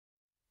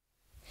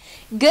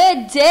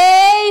Good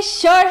day,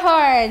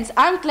 Shorthorns!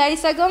 I'm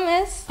Clarissa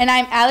Gomez. And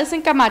I'm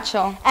Allison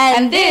Camacho.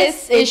 And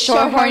this is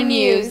Shorthorn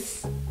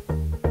News.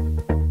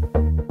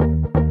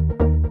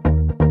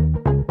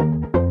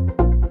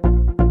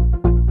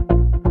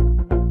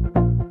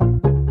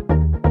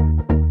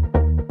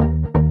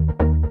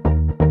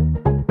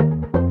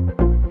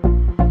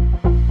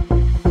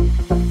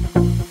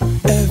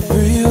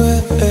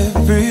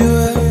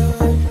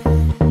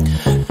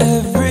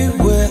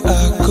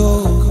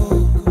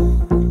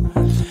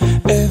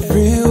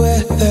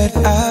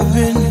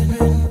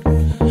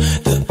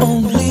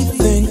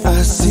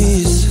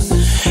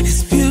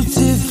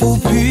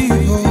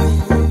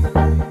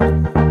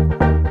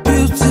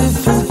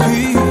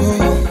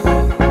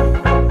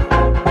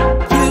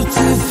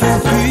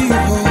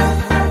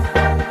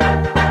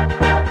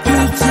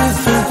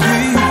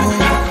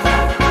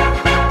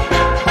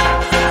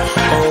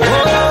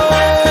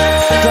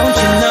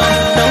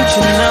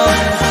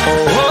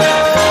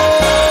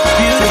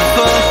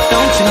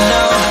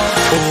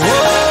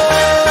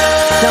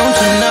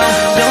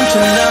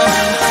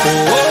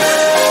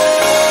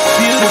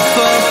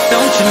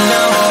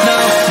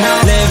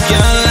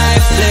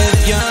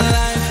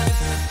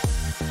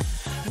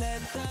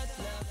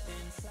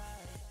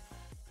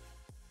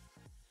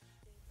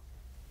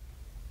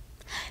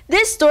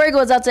 This story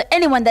goes out to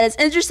anyone that is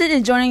interested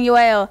in joining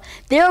UIL.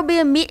 There will be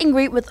a meet and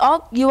greet with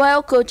all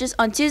UIL coaches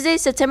on Tuesday,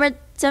 September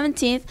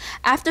 17th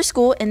after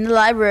school in the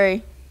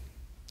library.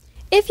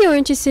 If you're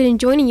interested in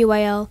joining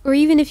UIL, or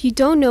even if you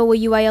don't know what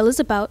UIL is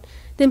about,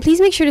 then please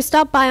make sure to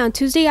stop by on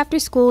Tuesday after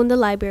school in the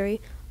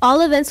library.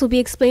 All events will be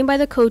explained by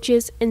the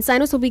coaches, and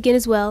sign-ups will begin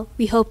as well.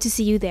 We hope to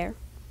see you there.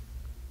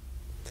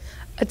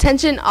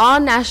 Attention all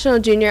National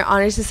Junior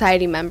Honor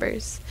Society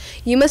members.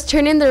 You must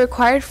turn in the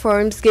required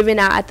forms given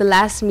out at the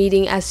last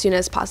meeting as soon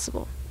as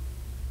possible.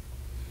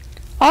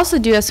 Also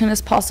due as soon as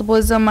possible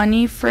is the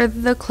money for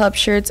the club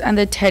shirts and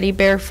the teddy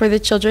bear for the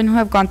children who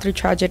have gone through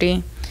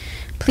tragedy.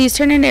 Please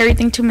turn in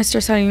everything to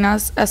Mr.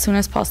 Salinas as soon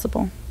as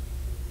possible.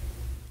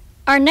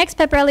 Our next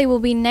pep rally will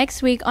be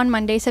next week on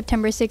Monday,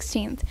 September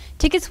 16th.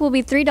 Tickets will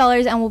be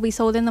 $3 and will be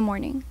sold in the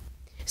morning.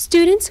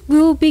 Students, we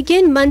will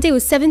begin Monday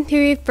with 7th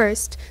period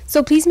first,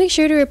 so please make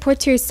sure to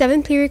report to your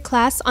 7th period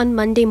class on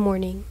Monday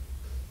morning.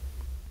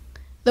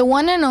 The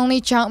one and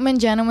only Troutman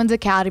Gentlemen's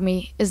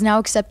Academy is now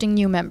accepting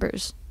new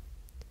members.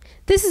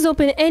 This is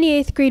open to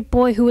any 8th grade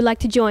boy who would like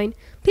to join.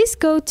 Please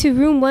go to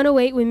room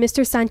 108 with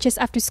Mr. Sanchez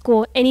after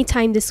school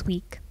anytime this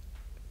week.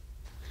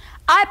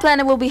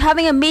 iPlanet will be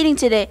having a meeting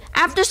today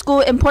after school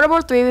in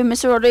Portable 3 with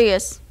Mr.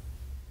 Rodriguez.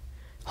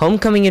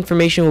 Homecoming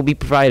information will be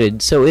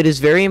provided, so it is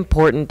very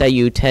important that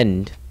you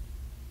attend.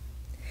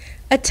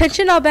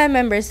 Attention all band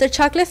members, the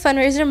chocolate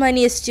fundraiser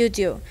money is still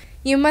due.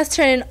 You must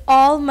turn in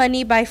all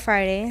money by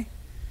Friday.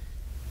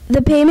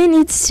 The payment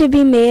needs to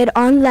be made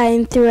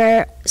online through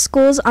our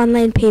school's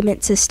online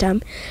payment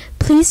system.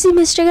 Please see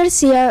Mr.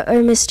 Garcia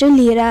or Mr.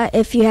 Lira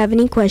if you have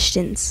any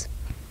questions.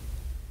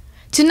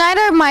 Tonight,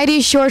 our mighty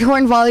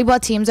Shorthorn volleyball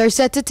teams are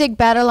set to take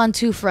battle on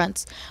two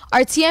fronts.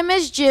 Our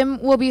TMS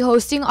gym will be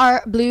hosting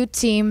our blue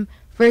team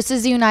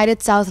versus the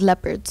United South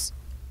Leopards.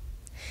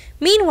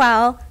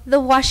 Meanwhile, the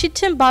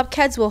Washington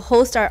Bobcats will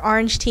host our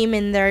orange team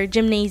in their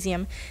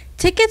gymnasium.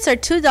 Tickets are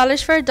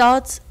 $2 for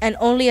adults and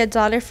only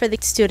 $1 for the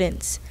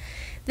students.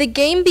 The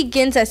game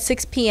begins at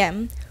 6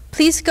 p.m.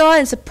 Please go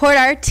and support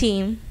our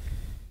team.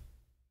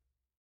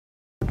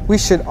 We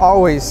should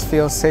always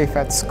feel safe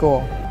at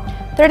school.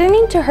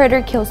 Threatening to hurt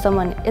or kill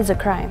someone is a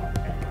crime.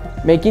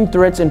 Making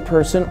threats in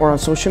person or on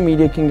social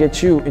media can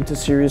get you into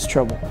serious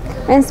trouble.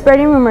 And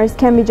spreading rumors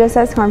can be just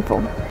as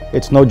harmful.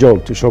 It's no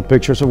joke to show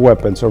pictures of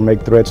weapons or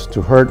make threats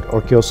to hurt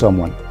or kill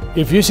someone.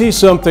 If you see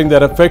something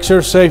that affects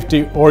your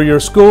safety or your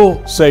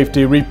school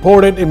safety,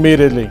 report it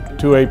immediately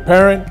to a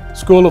parent,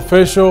 school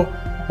official,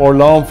 or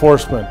law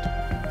enforcement.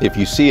 If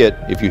you see it,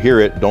 if you hear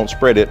it, don't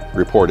spread it,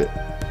 report it.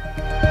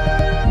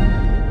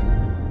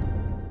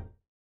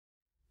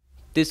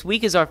 This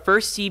week is our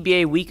first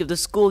CBA week of the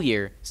school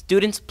year.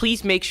 Students,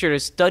 please make sure to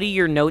study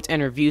your notes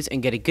and reviews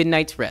and get a good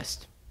night's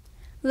rest.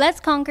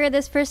 Let's conquer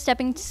this first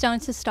stepping stone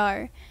to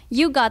star.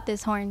 You got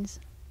this, Horns.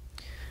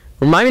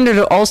 Reminder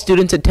to all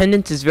students,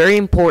 attendance is very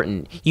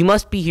important. You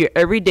must be here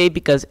every day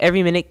because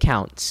every minute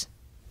counts.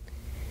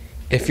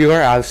 If you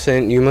are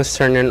absent, you must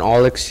turn in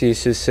all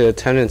excuses to the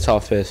attendance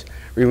office.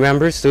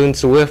 Remember,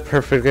 students with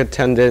perfect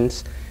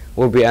attendance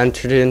will be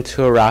entered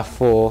into a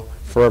raffle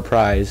for a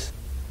prize.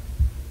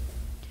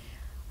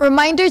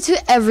 Reminder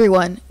to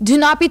everyone, do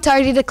not be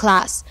tardy to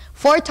class.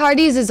 4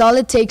 tardies is all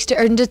it takes to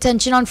earn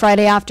detention on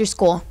Friday after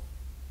school.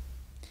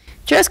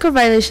 Dress code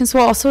violations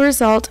will also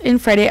result in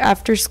Friday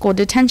after school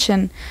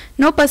detention.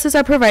 No buses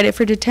are provided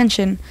for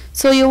detention,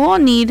 so you will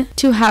need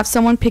to have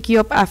someone pick you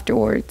up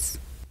afterwards.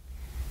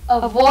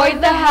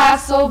 Avoid the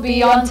hassle,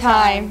 be on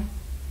time.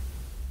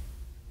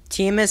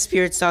 TMS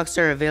Spirit Socks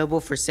are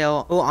available for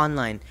sale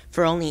online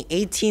for only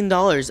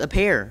 $18 a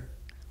pair.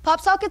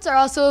 Pop sockets are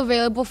also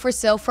available for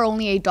sale for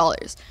only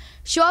 $8.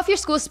 Show off your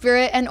school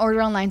spirit and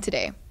order online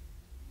today.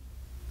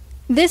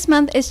 This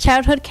month is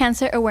Childhood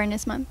Cancer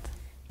Awareness Month.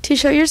 To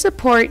show your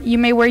support, you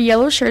may wear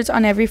yellow shirts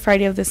on every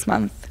Friday of this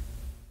month.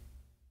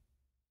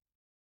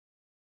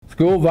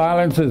 School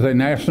violence is a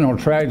national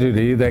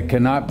tragedy that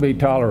cannot be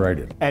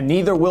tolerated. And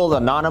neither will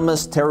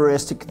anonymous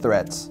terroristic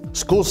threats.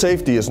 School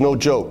safety is no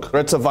joke.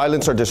 Threats of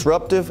violence are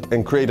disruptive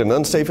and create an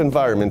unsafe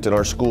environment in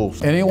our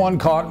schools. Anyone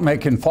caught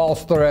making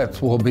false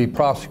threats will be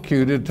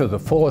prosecuted to the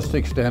fullest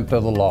extent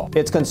of the law.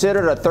 It's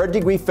considered a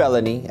third-degree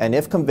felony, and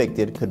if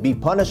convicted, could be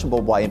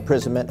punishable by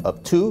imprisonment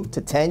of 2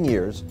 to 10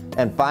 years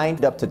and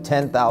fined up to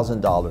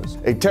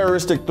 $10,000. A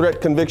terroristic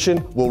threat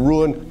conviction will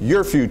ruin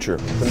your future.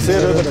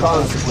 Consider the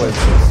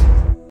consequences.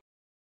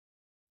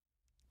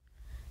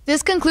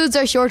 This concludes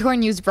our Shorthorn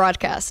News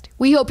broadcast.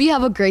 We hope you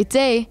have a great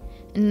day.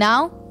 And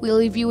now, we'll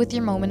leave you with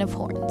your moment of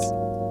horns.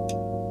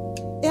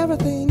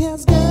 Everything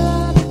is good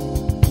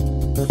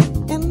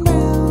and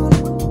brown.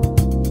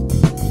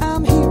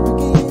 I'm here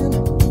again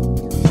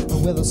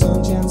with a song.